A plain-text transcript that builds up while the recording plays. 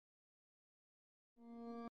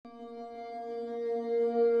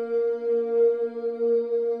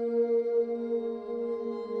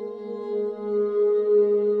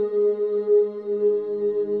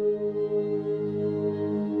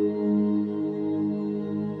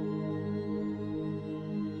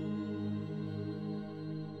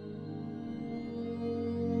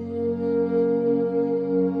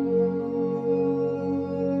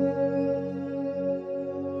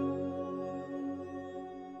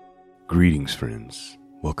Greetings, friends.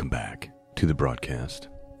 Welcome back to the broadcast.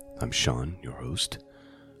 I'm Shawn, your host.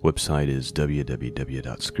 Website is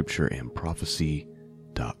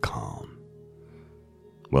www.scriptureandprophecy.com.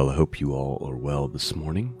 Well, I hope you all are well this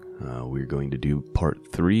morning. We're going to do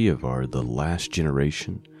part 3 of our The Last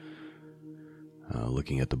Generation,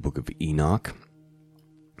 looking at the book of Enoch.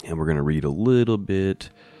 And we're going to read a little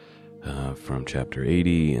bit from chapter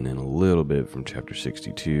 80 and then a little bit from chapter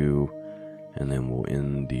 62. And then we'll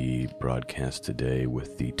end the broadcast today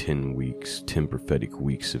with the 10 prophetic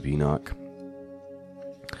weeks of Enoch,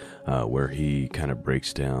 where he kind of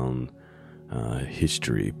breaks down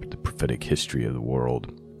history, the prophetic history of the world.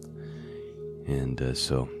 And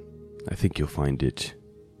so I think you'll find it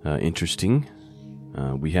interesting.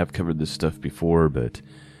 We have covered this stuff before, but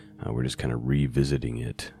we're just kind of revisiting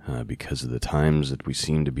it because of the times that we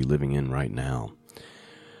seem to be living in right now.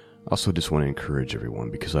 Also, just want to encourage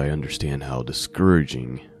everyone, because I understand how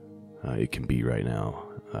discouraging it can be right now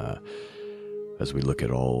as we look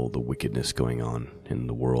at all the wickedness going on in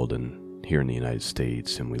the world and here in the United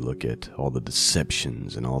States, and we look at all the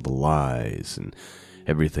deceptions and all the lies, and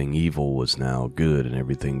everything evil was now good and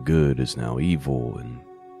everything good is now evil, and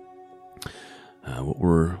what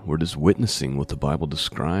we're just witnessing what the Bible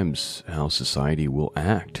describes how society will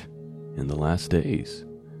act in the last days,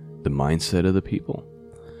 the mindset of the people.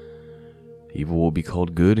 Evil will be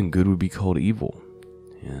called good, and good will be called evil.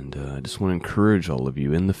 And I just want to encourage all of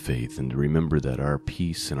you in the faith and to remember that our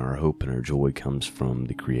peace and our hope and our joy comes from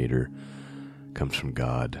the Creator, comes from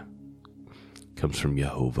God, comes from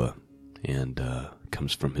Jehovah, and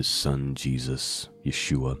comes from His Son, Jesus,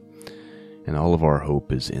 Yeshua. And all of our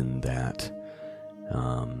hope is in that.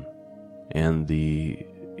 And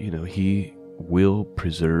He will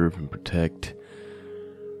preserve and protect,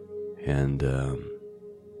 and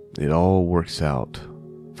it all works out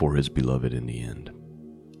for His beloved in the end.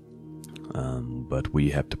 But we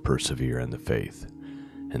have to persevere in the faith.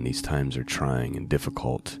 And these times are trying and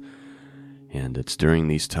difficult. And it's during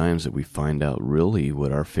these times that we find out really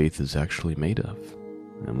what our faith is actually made of.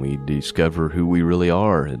 And we discover who we really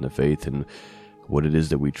are in the faith and what it is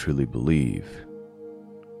that we truly believe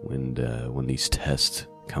when these tests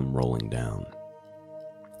come rolling down.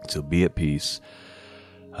 So be at peace.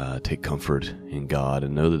 Take comfort in God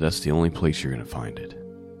and know that that's the only place you're going to find it.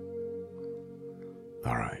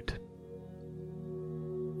 All right.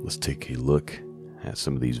 Let's take a look at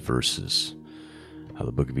some of these verses of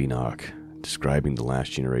the book of Enoch describing the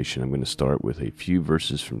last generation. I'm going to start with a few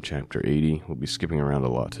verses from chapter 80. We'll be skipping around a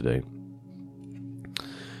lot today.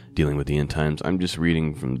 Dealing with the end times. I'm just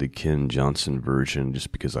reading from the Ken Johnson version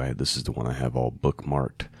just because this is the one I have all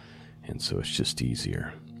bookmarked, and so it's just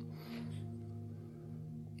easier.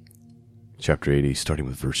 Chapter 80, starting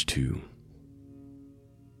with verse 2.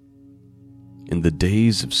 In the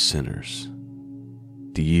days of sinners,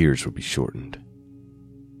 the years will be shortened,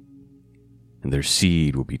 and their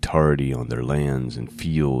seed will be tardy on their lands and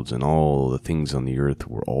fields, and all the things on the earth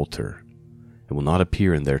will alter, and will not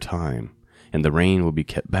appear in their time, and the rain will be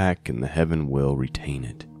kept back, and the heaven will retain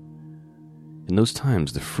it. In those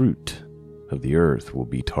times the fruit of the earth will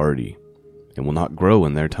be tardy, and will not grow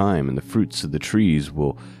in their time, and the fruits of the trees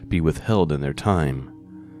will be withheld in their time.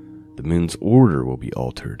 The moon's order will be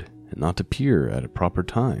altered, and not appear at a proper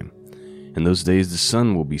time. In those days the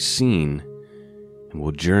sun will be seen, and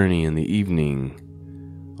will journey in the evening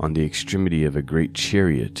on the extremity of a great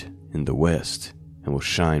chariot in the west, and will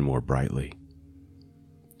shine more brightly.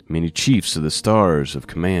 Many chiefs of the stars of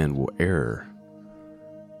command will err.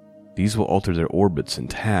 These will alter their orbits and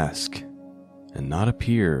task, and not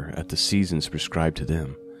appear at the seasons prescribed to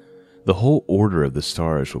them. The whole order of the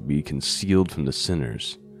stars will be concealed from the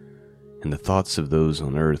sinners, and the thoughts of those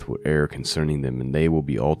on earth will err concerning them, and they will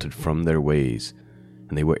be altered from their ways,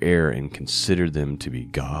 and they will err and consider them to be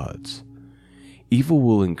gods. Evil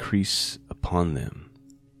will increase upon them,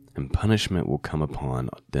 and punishment will come upon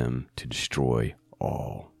them to destroy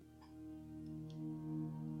all.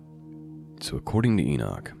 So according to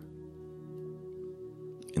Enoch,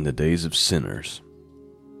 in the days of sinners,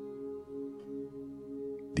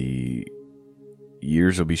 the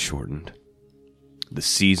years will be shortened. The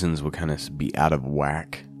seasons will kind of be out of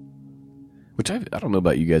whack. Which I don't know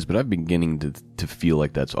about you guys, but I've been beginning to feel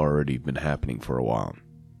like that's already been happening for a while.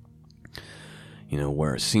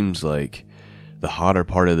 Where it seems like the hotter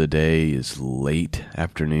part of the day is late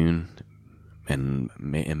afternoon. And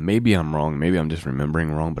maybe I'm wrong. Maybe I'm just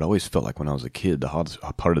remembering wrong. But I always felt like when I was a kid, the hottest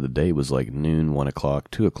part of the day was like noon, 1 o'clock,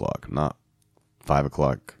 2 o'clock. Not 5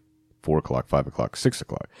 o'clock, 4 o'clock, 5 o'clock, 6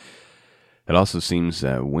 o'clock. It also seems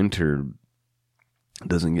that winter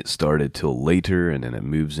doesn't get started till later, and then it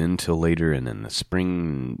moves in till later, and then the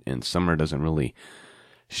spring and summer doesn't really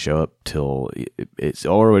show up till it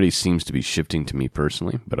already seems to be shifting to me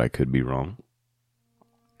personally, but I could be wrong.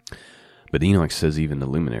 But Enoch says even the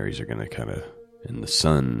luminaries are going to and the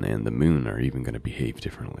sun and the moon are even going to behave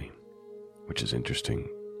differently, which is interesting.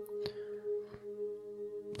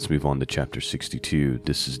 Let's move on to chapter 62.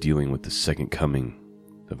 This is dealing with the second coming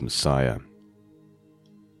of Messiah.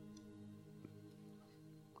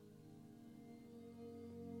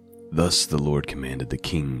 Thus the Lord commanded the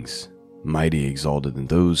kings, mighty, exalted, and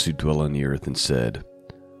those who dwell on the earth, and said,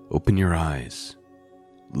 Open your eyes,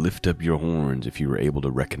 lift up your horns, if you are able to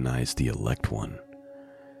recognize the elect one.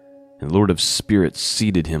 And the Lord of spirits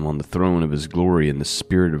seated him on the throne of his glory, and the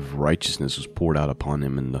spirit of righteousness was poured out upon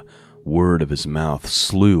him, and the word of his mouth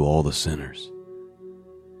slew all the sinners.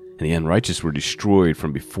 And the unrighteous were destroyed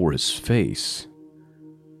from before his face.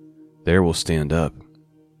 There will stand up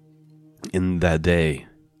in that day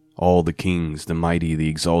all the kings, the mighty, the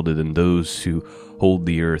exalted, and those who hold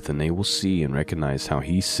the earth, and they will see and recognize how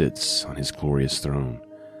he sits on his glorious throne.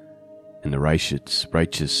 And the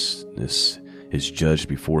righteousness is judged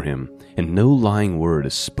before him, and no lying word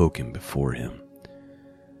is spoken before him.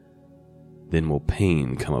 Then will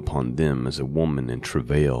pain come upon them as a woman in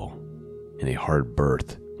travail in a hard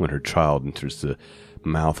birth, when her child enters the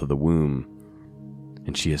mouth of the womb,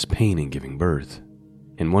 and she has pain in giving birth.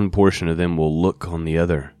 And one portion of them will look on the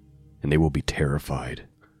other, and they will be terrified.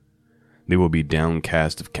 They will be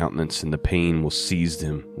downcast of countenance, and the pain will seize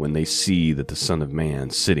them when they see that the Son of Man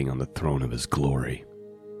sitting on the throne of his glory.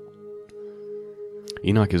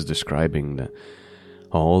 Enoch is describing that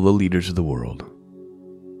all the leaders of the world,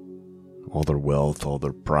 all their wealth, all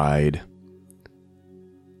their pride,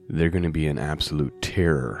 they're going to be in absolute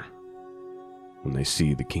terror when they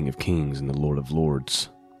see the King of Kings and the Lord of Lords.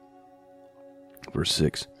 Verse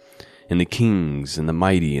 6. And the kings and the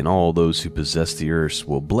mighty and all those who possess the earth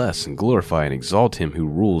will bless and glorify and exalt him who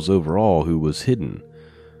rules over all, who was hidden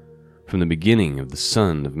from the beginning of the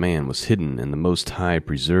Son of Man was hidden, and the Most High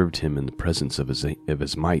preserved him in the presence of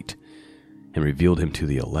his might, and revealed him to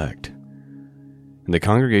the elect. And the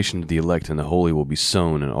congregation of the elect and the holy will be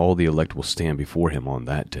sown, and all the elect will stand before him on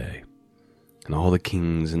that day. And all the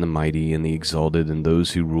kings and the mighty and the exalted and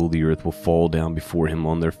those who rule the earth will fall down before him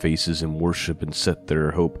on their faces and worship and set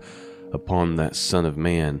their hope upon that Son of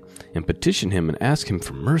Man, and petition him and ask him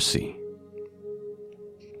for mercy.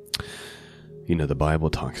 The Bible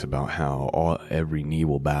talks about how every knee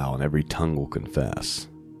will bow and every tongue will confess.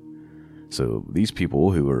 So these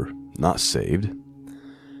people who are not saved,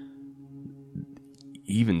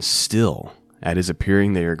 even still, at his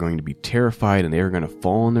appearing, they are going to be terrified, and they are going to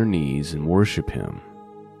fall on their knees and worship him.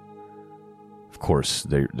 Of course,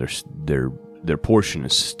 their portion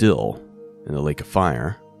is still in the lake of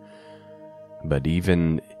fire. But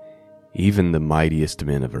even the mightiest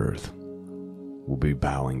men of earth will be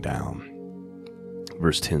bowing down.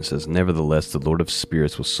 Verse 10 says, Nevertheless, the Lord of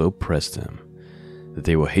spirits will so press them that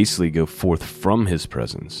they will hastily go forth from his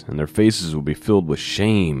presence, and their faces will be filled with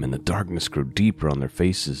shame, and the darkness grow deeper on their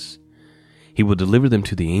faces. He will deliver them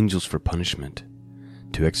to the angels for punishment,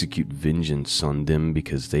 to execute vengeance on them,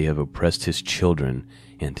 because they have oppressed his children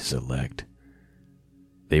and his elect.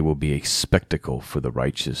 They will be a spectacle for the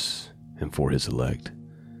righteous and for his elect.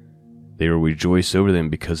 They will rejoice over them,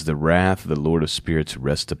 because the wrath of the Lord of spirits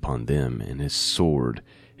rests upon them, and his sword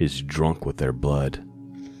is drunk with their blood.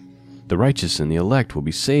 The righteous and the elect will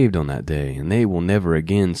be saved on that day, and they will never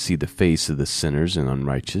again see the face of the sinners and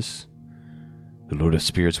unrighteous. The Lord of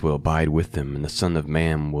spirits will abide with them, and the Son of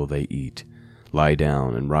Man will they eat, lie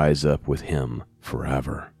down, and rise up with him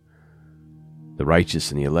forever. The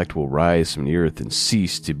righteous and the elect will rise from the earth and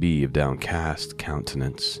cease to be of downcast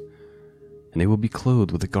countenance, and they will be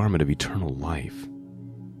clothed with the garment of eternal life.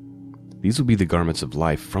 These will be the garments of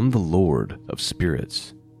life from the Lord of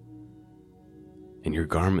spirits. And your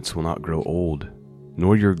garments will not grow old,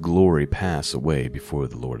 nor your glory pass away before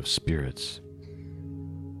the Lord of spirits.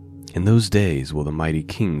 In those days will the mighty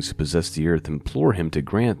kings who possess the earth implore him to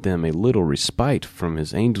grant them a little respite from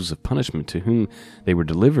his angels of punishment to whom they were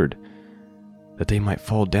delivered, that they might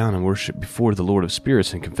fall down and worship before the Lord of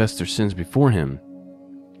spirits and confess their sins before him.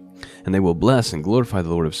 And they will bless and glorify the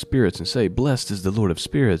Lord of spirits, and say, Blessed is the Lord of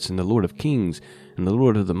spirits, and the Lord of kings, and the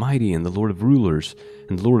Lord of the mighty, and the Lord of rulers,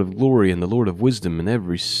 and the Lord of glory, and the Lord of wisdom, and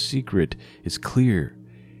every secret is clear.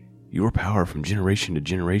 Your power from generation to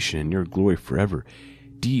generation, and your glory forever.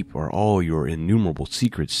 Deep are all your innumerable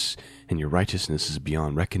secrets, and your righteousness is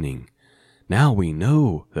beyond reckoning. Now we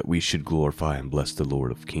know that we should glorify and bless the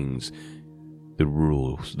Lord of kings, who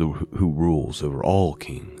rules over all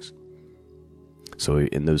kings. So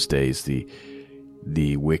in those days, the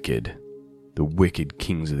wicked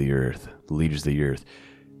kings of the earth, the leaders of the earth,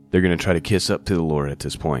 they're going to try to kiss up to the Lord at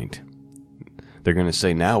this point. They're going to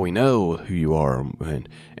say, now we know who you are,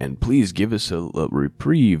 and please give us a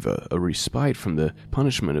reprieve, a respite from the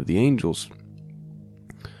punishment of the angels.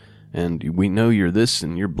 And we know you're this,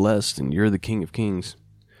 and you're blessed, and you're the King of Kings.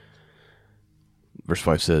 Verse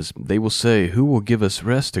 5 says, They will say, Who will give us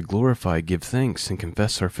rest to glorify, give thanks, and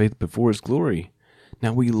confess our faith before his glory?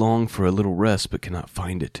 Now we long for a little rest, but cannot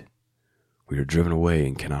find it. We are driven away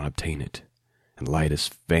and cannot obtain it. And light has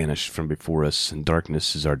vanished from before us, and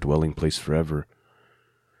darkness is our dwelling place forever.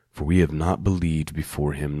 For we have not believed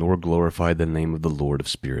before him, nor glorified the name of the Lord of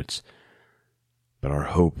spirits. But our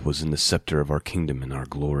hope was in the scepter of our kingdom and our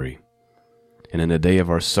glory. And in the day of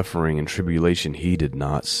our suffering and tribulation he did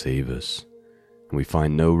not save us. And we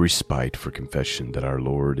find no respite for confession that our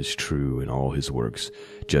Lord is true in all his works,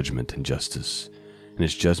 judgment and justice, and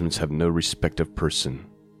his judgments have no respect of person.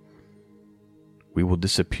 We will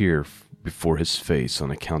disappear before his face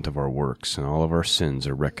on account of our works, and all of our sins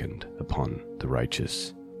are reckoned upon the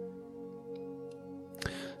righteous.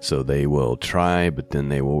 So they will try, but then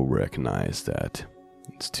they will recognize that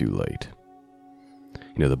it's too late.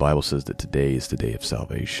 You know, the Bible says that today is the day of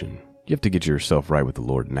salvation. You have to get yourself right with the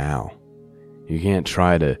Lord now. You can't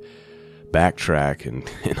try to backtrack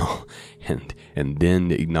and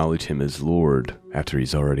then acknowledge him as Lord after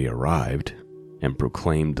he's already arrived and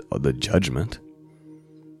proclaimed the judgment.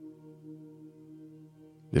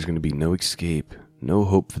 There's going to be no escape, no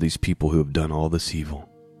hope for these people who have done all this evil,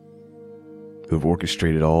 who have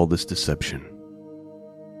orchestrated all this deception.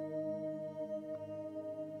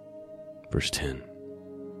 Verse 10.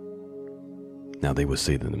 Now they will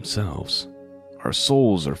say to themselves, Our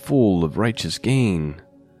souls are full of righteous gain,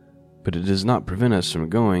 but it does not prevent us from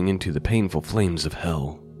going into the painful flames of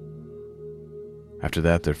hell. After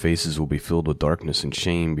that their faces will be filled with darkness and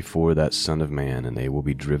shame before that Son of Man, and they will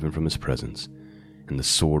be driven from his presence, and the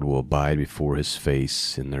sword will abide before his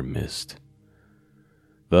face in their midst.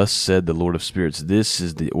 Thus said the Lord of spirits, This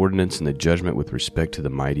is the ordinance and the judgment with respect to the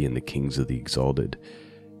mighty and the kings of the exalted,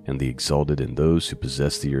 and the exalted and those who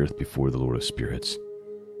possess the earth before the Lord of spirits.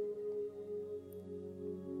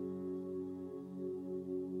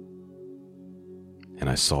 And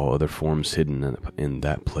I saw other forms hidden in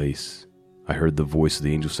that place. I heard the voice of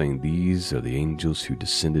the angel saying, These are the angels who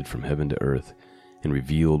descended from heaven to earth, and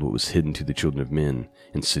revealed what was hidden to the children of men,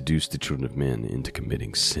 and seduced the children of men into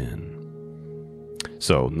committing sin.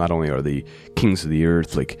 So, not only are the kings of the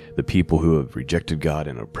earth, like the people who have rejected God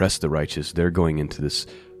and oppressed the righteous, they're going into this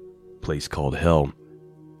place called hell.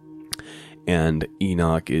 And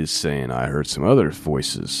Enoch is saying, I heard some other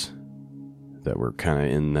voices that were kind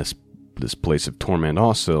of in this place of torment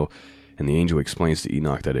also. And the angel explains to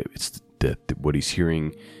Enoch that that what he's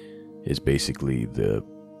hearing is basically the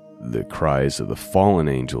cries of the fallen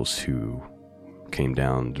angels who came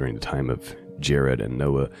down during the time of Jared and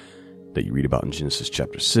Noah, that you read about in Genesis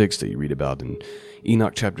chapter 6, that you read about in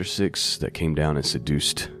Enoch chapter 6, that came down and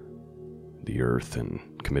seduced the earth and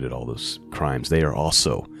committed all those crimes. They are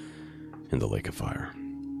also in the lake of fire.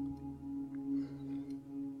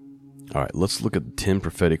 All right, let's look at the 10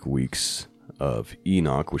 prophetic weeks of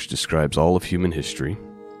Enoch, which describes all of human history.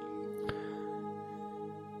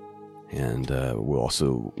 And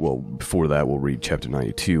before that, we'll read chapter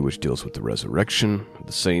 92, which deals with the resurrection of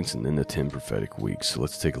the saints, and then the 10 prophetic weeks. So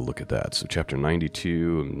let's take a look at that. So chapter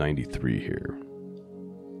 92 and 93 here.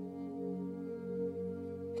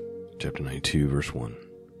 Chapter 92, verse 1.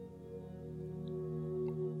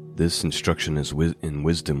 This instruction in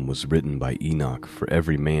wisdom was written by Enoch for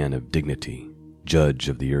every man of dignity, judge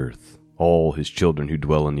of the earth, all his children who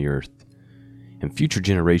dwell on the earth, and future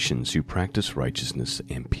generations who practice righteousness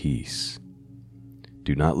and peace.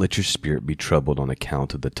 Do not let your spirit be troubled on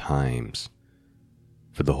account of the times,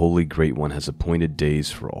 for the Holy Great One has appointed days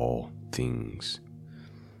for all things.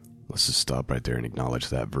 Let's just stop right there and acknowledge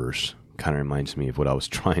that verse. Kind of reminds me of what I was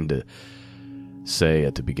trying to say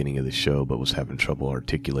at the beginning of the show, but was having trouble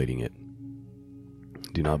articulating it.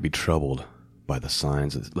 Do not be troubled by the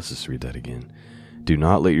signs. Let's just read that again. Do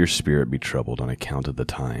not let your spirit be troubled on account of the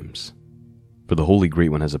times, for the Holy Great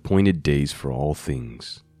One has appointed days for all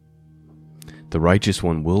things. The righteous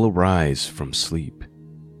one will arise from sleep.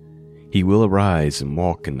 He will arise and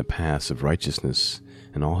walk in the paths of righteousness,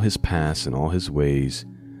 and all his paths and all his ways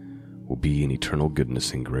will be in eternal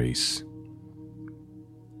goodness and grace.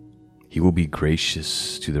 He will be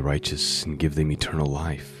gracious to the righteous and give them eternal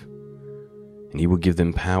life. And he will give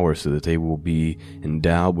them power so that they will be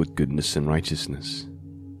endowed with goodness and righteousness.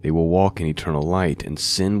 They will walk in eternal light, and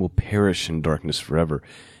sin will perish in darkness forever,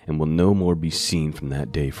 and will no more be seen from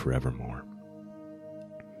that day forevermore.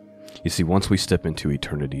 You see, once we step into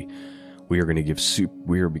eternity, we are going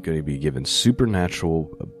to be given supernatural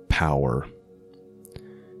power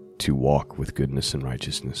to walk with goodness and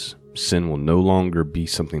righteousness. Sin will no longer be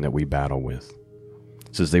something that we battle with.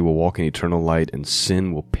 It says they will walk in eternal light, and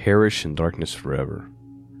sin will perish in darkness forever.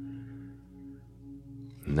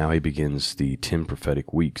 Now he begins the 10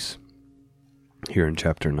 prophetic weeks here in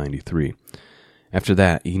chapter 93. After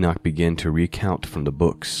that, Enoch began to recount from the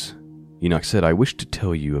books. Enoch said, I wish to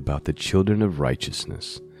tell you about the children of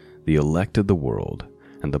righteousness, the elect of the world,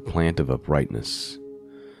 and the plant of uprightness.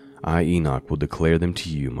 I, Enoch, will declare them to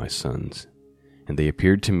you, my sons. And they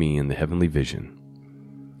appeared to me in the heavenly vision.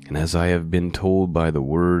 And as I have been told by the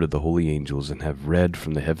word of the holy angels and have read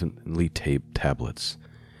from the heavenly tablets,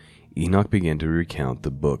 Enoch began to recount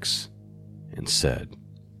the books and said,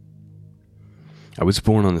 I was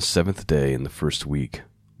born on the 7th day in the 1st week,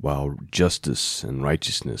 while justice and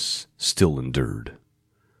righteousness still endured.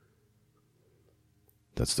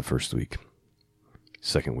 That's the 1st week.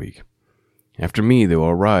 2nd week. After me there will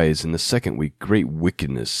arise in the 2nd week great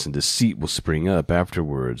wickedness, and deceit will spring up.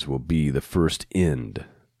 Afterwards will be the first end.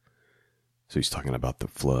 So he's talking about the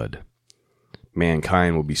flood.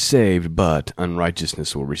 Mankind will be saved, but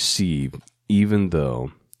unrighteousness will receive, even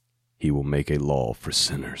though he will make a law for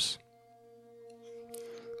sinners.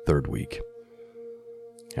 3rd week.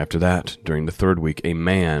 After that, during the 3rd week, a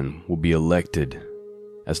man will be elected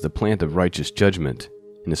as the plant of righteous judgment,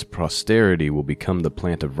 and his posterity will become the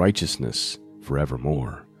plant of righteousness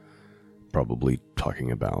forevermore. Probably talking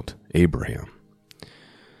about Abraham.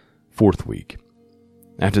 4th week.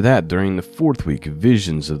 After that, during the 4th week,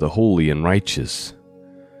 visions of the holy and righteous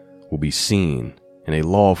will be seen, and a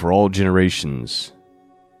law for all generations,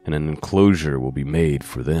 and an enclosure will be made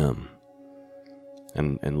for them.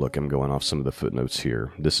 And look, I'm going off some of the footnotes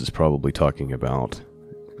here. This is probably talking about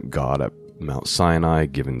God at Mount Sinai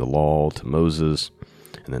giving the law to Moses,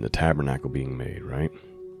 and then the tabernacle being made, right?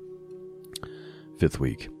 5th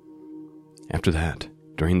week. After that,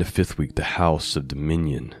 during the 5th week, the house of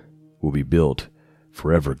dominion will be built,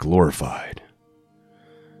 forever glorified.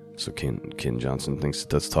 So Ken Johnson thinks that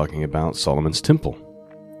that's talking about Solomon's temple.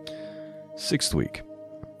 6th week.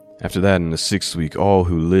 After that, in the 6th week, all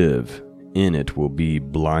who live in it will be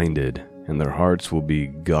blinded, and their hearts will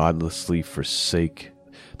godlessly forsake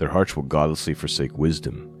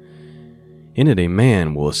wisdom. In it a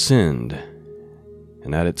man will ascend,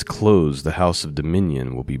 and at its close the house of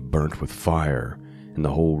dominion will be burnt with fire, and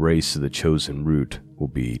the whole race of the chosen root will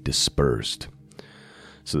be dispersed.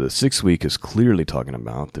 So the 6th week is clearly talking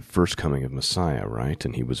about the first coming of Messiah, right?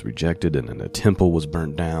 And he was rejected, and then the temple was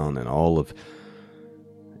burnt down, and all of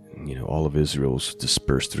Israel was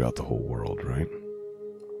dispersed throughout the whole world, right?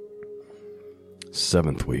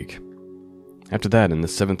 7th week. After that, in the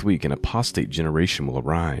 7th week, an apostate generation will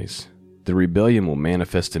arise. The rebellion will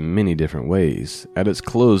manifest in many different ways. At its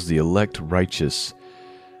close, the elect righteous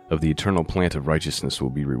of the eternal plant of righteousness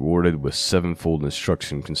will be rewarded with 7-fold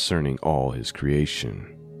instruction concerning all his creation.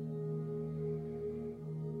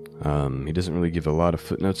 He doesn't really give a lot of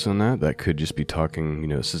footnotes on that. That could just be talking,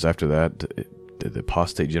 it says after that, the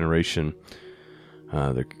apostate generation,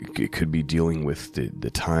 it could be dealing with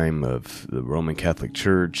the time of the Roman Catholic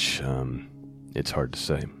Church. It's hard to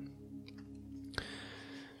say.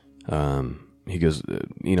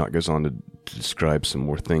 Enoch goes on to describe some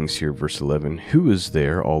more things here. Verse 11, who is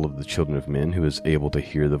there, all of the children of men, who is able to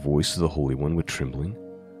hear the voice of the Holy One with trembling?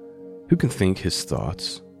 Who can think his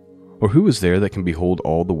thoughts? Or who is there that can behold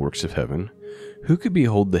all the works of heaven? Who could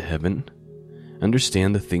behold the heaven,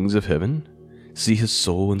 understand the things of heaven, see his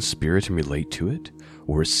soul and spirit and relate to it,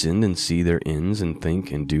 or ascend and see their ends and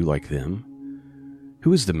think and do like them?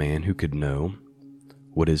 Who is the man who could know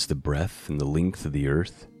what is the breadth and the length of the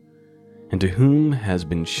earth? And to whom has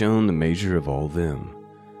been shown the measure of all them?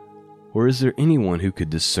 Or is there anyone who could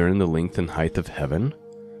discern the length and height of heaven?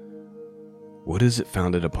 What is it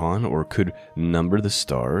founded upon, or could number the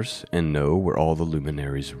stars and know where all the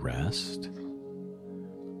luminaries rest?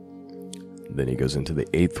 Then he goes into the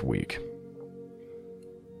 8th week.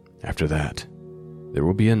 After that, there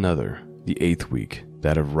will be another, the 8th week,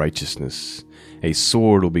 that of righteousness. A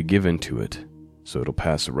sword will be given to it, So it'll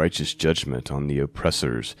pass a righteous judgment on the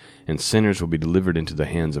oppressors, and sinners will be delivered into the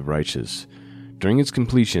hands of righteous. During its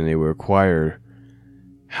completion, they will acquire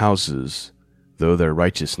houses through their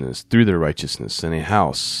righteousness, and a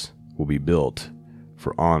house will be built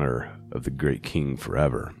for honor of the great king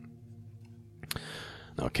forever.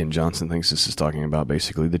 Now, Ken Johnson thinks this is talking about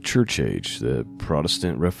basically the church age, the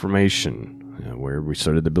Protestant Reformation, where we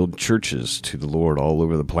started to build churches to the Lord all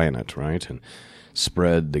over the planet, right? And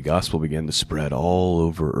the gospel began to spread all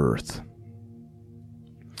over earth.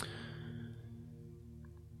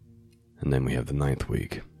 And then we have the 9th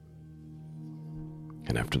week.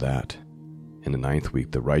 And after that, in the 9th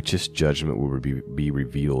week, the righteous judgment will be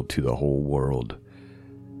revealed to the whole world.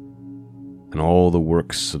 And all the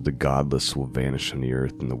works of the godless will vanish from the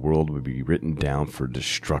earth, and the world will be written down for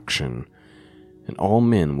destruction, and all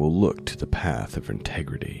men will look to the path of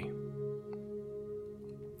integrity.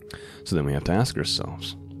 So then we have to ask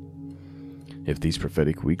ourselves, if these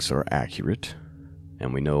prophetic weeks are accurate,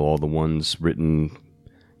 and we know all the ones written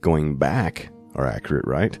going back are accurate,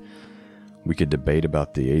 right? We could debate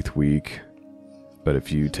about the 8th week, but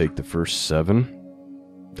if you take the first 7,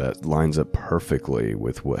 that lines up perfectly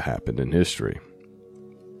with what happened in history.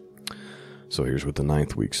 So here's what the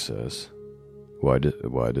 9th week says. I read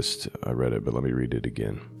it, but let me read it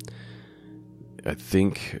again. I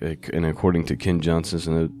think, and according to Ken Johnson's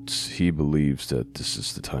notes, he believes that this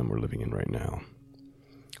is the time we're living in right now,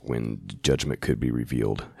 when judgment could be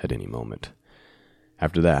revealed at any moment.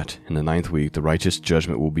 After that, in the 9th week, the righteous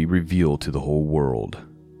judgment will be revealed to the whole world,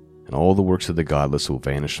 and all the works of the godless will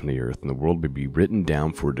vanish from the earth, and the world will be written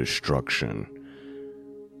down for destruction,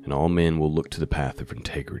 and all men will look to the path of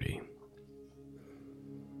integrity.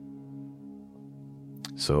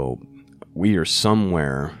 So, we are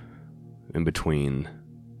somewhere in between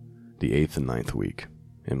the 8th and 9th week,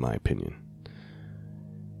 in my opinion.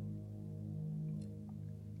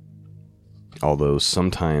 Although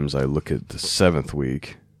sometimes I look at the 7th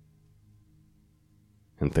week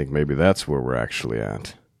and think maybe that's where we're actually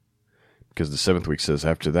at. Because the 7th week says,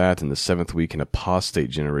 after that, in the 7th week, an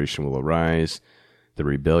apostate generation will arise. The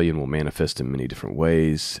rebellion will manifest in many different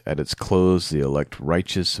ways. At its close, the elect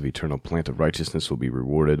righteous of eternal plant of righteousness will be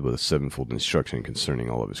rewarded with a 7-fold instruction concerning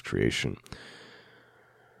all of his creation.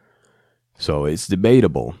 So it's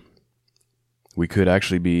debatable. We could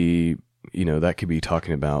actually be, that could be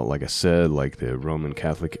talking about, like I said, like the Roman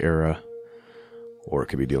Catholic era, or it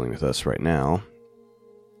could be dealing with us right now.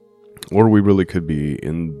 Or we really could be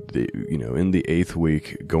in the 8th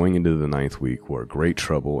week, going into the 9th week, where great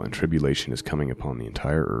trouble and tribulation is coming upon the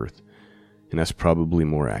entire earth. And that's probably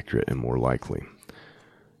more accurate and more likely.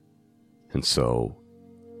 And so,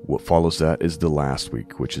 what follows that is the last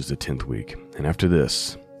week, which is the 10th week. And after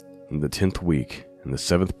this, in the 10th week, in the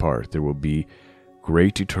 7th part, there will be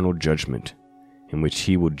great eternal judgment, in which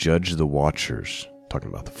he will judge the watchers, talking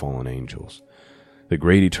about the fallen angels. The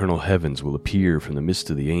great eternal heavens will appear from the midst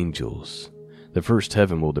of the angels. The first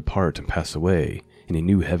heaven will depart and pass away, and a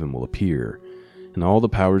new heaven will appear, and all the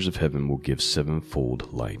powers of heaven will give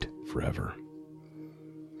 7-fold light forever.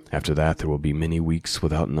 After that there will be many weeks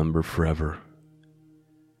without number forever,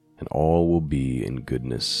 and all will be in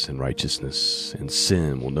goodness and righteousness, and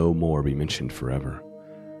sin will no more be mentioned forever.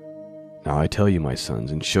 Now I tell you, my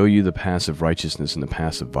sons, and show you the paths of righteousness and the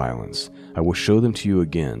paths of violence. I will show them to you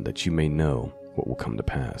again, that you may know what will come to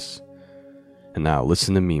pass. And now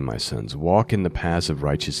listen to me, my sons. Walk in the paths of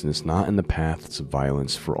righteousness, not in the paths of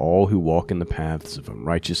violence, for all who walk in the paths of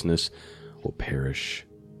unrighteousness will perish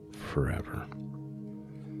forever.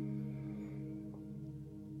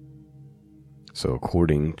 So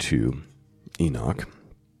according to Enoch,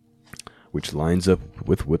 which lines up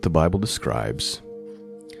with what the Bible describes,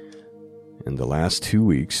 in the last 2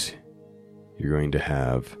 weeks, you're going to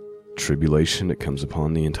have tribulation that comes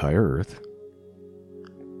upon the entire earth.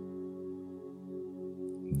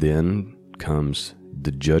 Then comes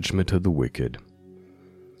the judgment of the wicked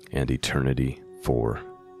and eternity for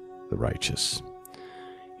the righteous.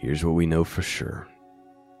 Here's what we know for sure.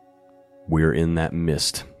 We're in that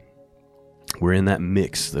mist. We're in that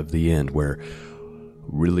mix of the end where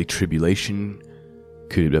really tribulation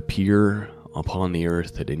could appear upon the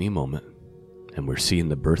earth at any moment, and we're seeing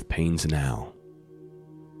the birth pains now.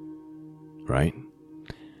 Right?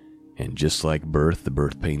 And just like birth, the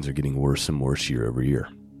birth pains are getting worse and worse year over year.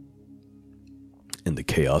 And the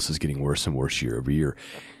chaos is getting worse and worse year over year.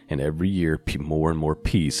 And every year, more and more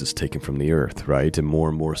peace is taken from the earth, right? And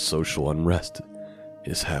more social unrest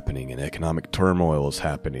is happening, and economic turmoil is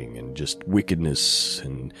happening, and just wickedness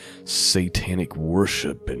and satanic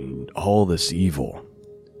worship and all this evil.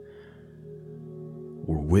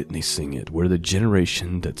 We're witnessing it. We're the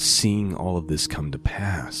generation that's seeing all of this come to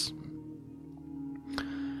pass.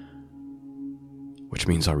 Which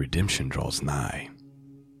means our redemption draws nigh.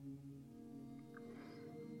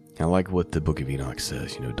 I like what the book of Enoch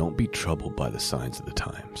says, don't be troubled by the signs of the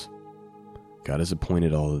times. God has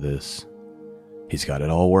appointed all of this. He's got it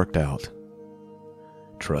all worked out.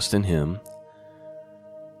 Trust in Him.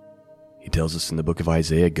 He tells us in the book of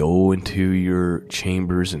Isaiah, go into your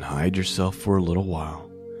chambers and hide yourself for a little while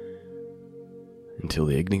until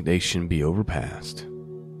the indignation be overpast.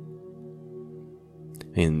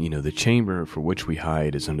 And, the chamber for which we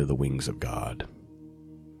hide is under the wings of God.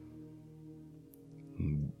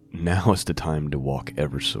 Now is the time to walk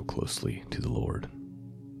ever so closely to the Lord.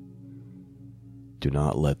 Do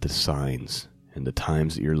not let the signs and the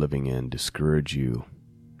times that you're living in discourage you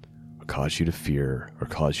or cause you to fear or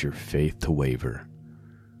cause your faith to waver.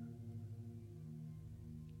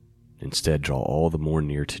 Instead, draw all the more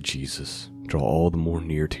near to Jesus. Draw all the more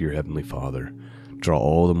near to your Heavenly Father. Draw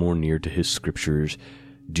all the more near to His scriptures.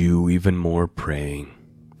 Do even more praying.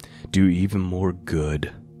 Do even more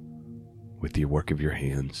good with the work of your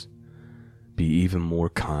hands. Be even more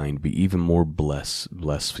kind. Be even more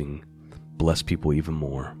blessing. Bless people even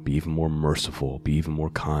more. Be even more merciful. Be even more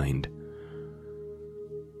kind.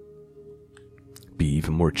 Be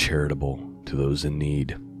even more charitable to those in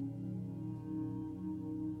need.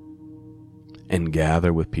 And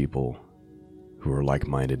gather with people who are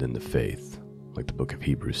like-minded in the faith, like the book of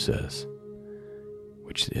Hebrews says.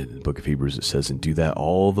 Which in the book of Hebrews it says, and do that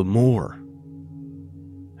all the more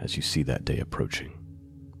as you see that day approaching.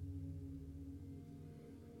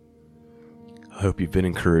 I hope you've been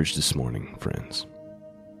encouraged this morning, friends.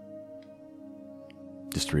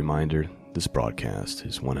 Just a reminder, this broadcast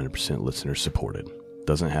is 100% listener supported. It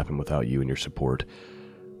doesn't happen without you and your support.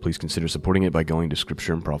 Please consider supporting it by going to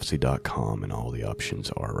scriptureandprophecy.com, and all the options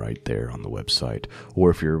are right there on the website. Or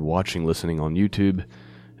if you're listening on YouTube,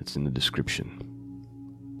 it's in the description.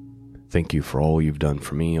 Thank you for all you've done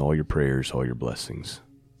for me, all your prayers, all your blessings.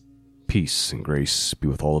 Peace and grace be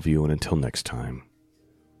with all of you, and until next time,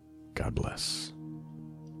 God bless.